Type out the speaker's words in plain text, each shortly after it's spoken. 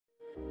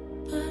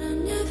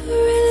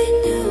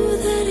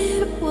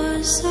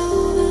was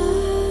over,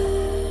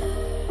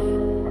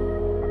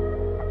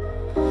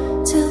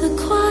 till the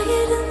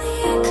quiet and the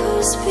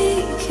echoes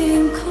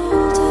became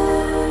colder.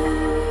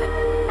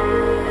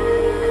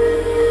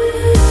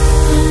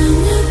 And I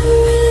never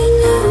really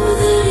knew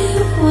that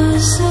it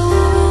was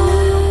over,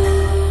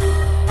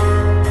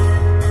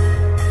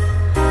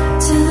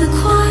 till the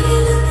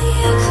quiet and the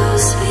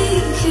echoes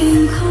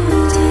became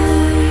colder.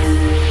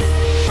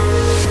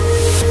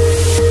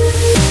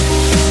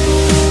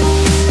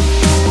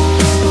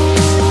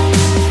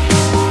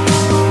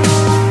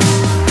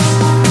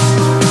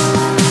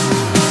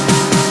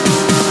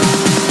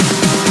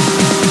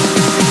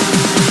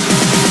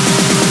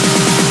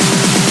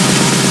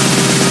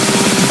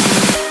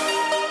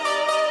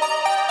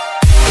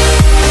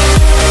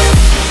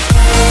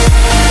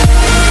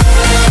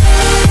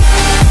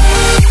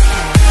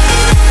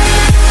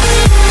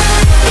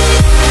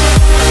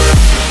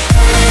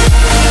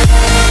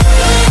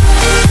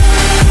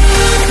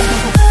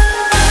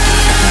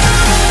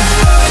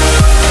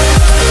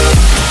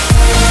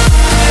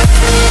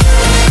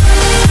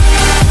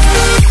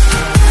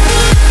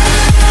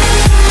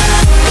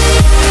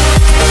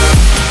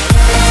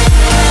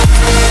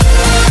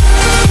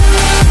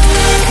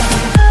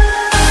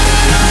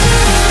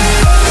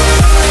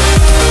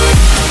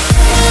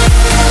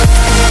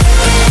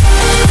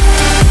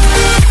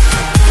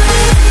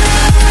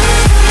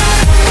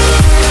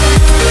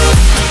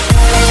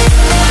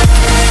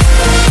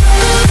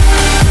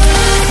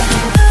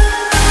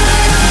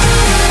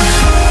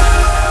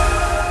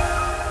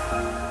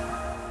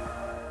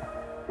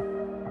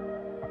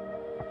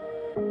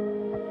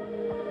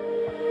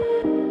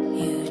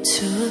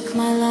 Took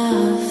my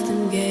love,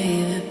 then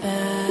gave it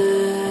back.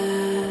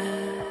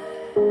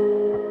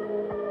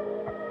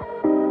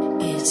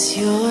 It's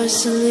yours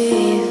to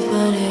leave,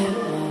 but it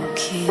won't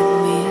keep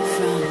me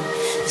from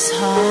this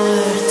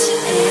heart.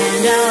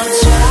 And I'll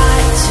try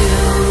to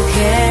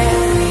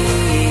carry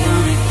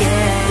on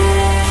again,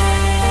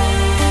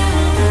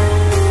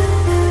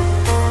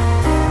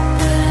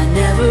 but I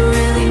never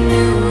really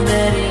knew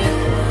that it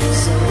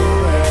was over.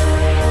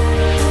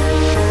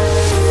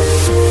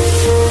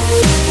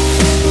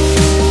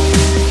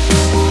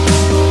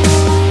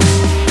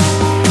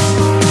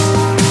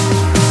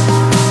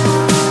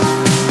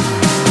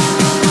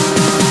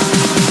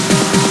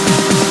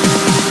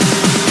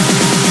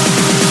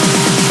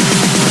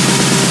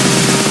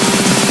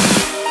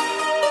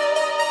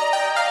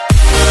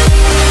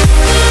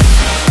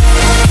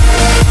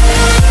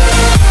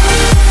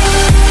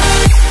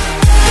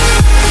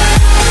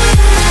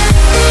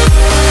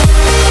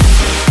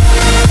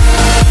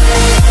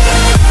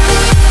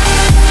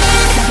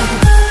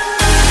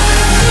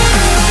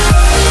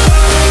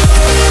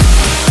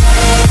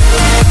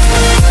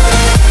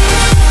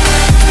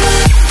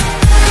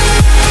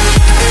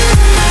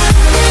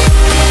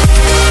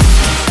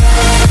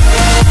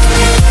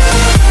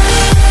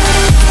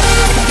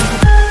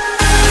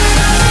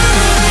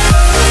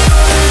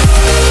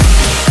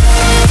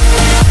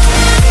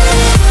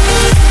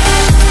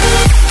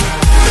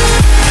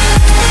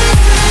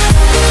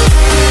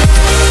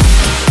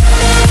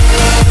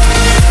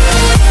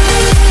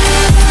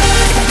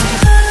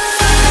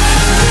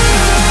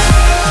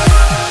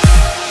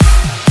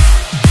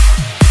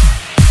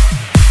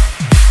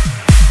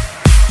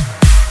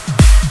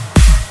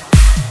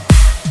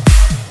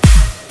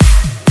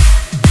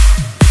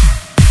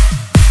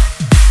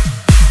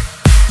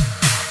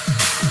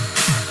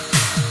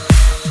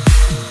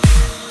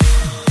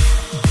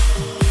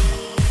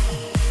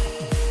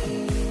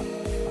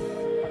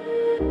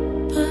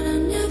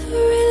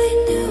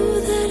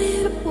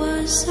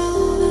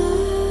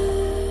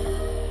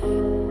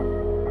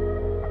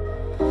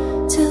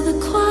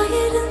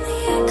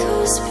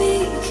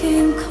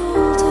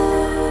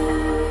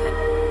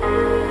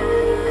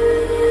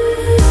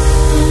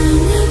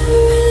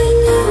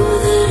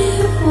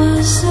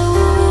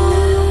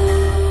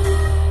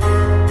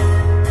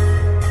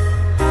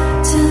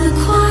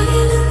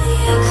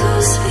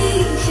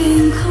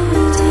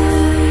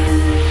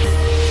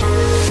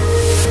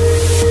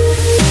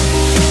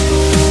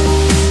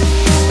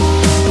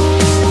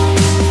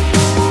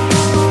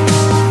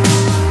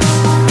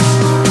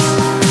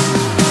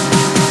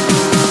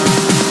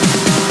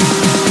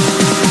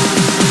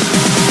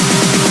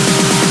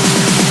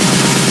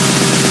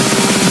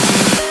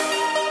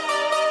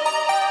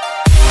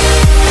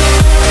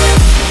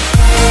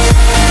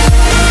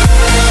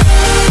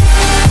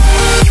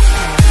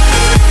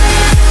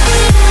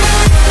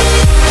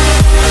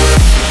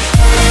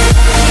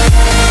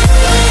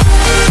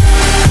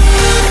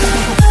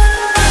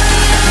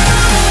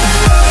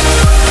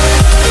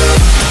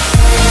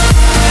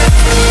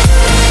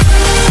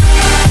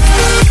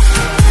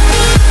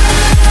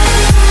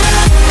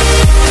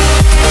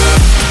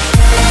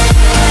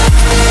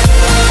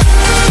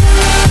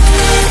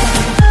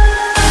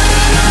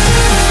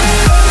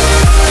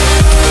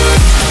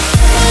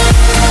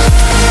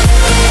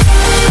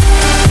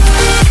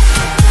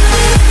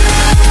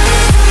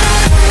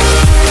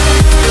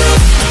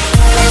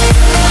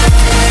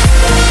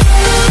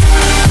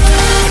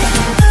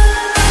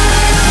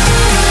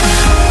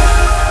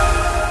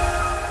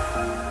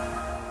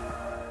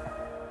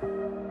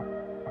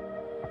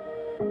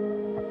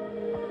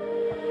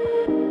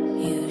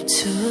 You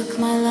took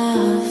my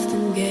love,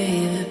 then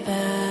gave it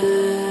back.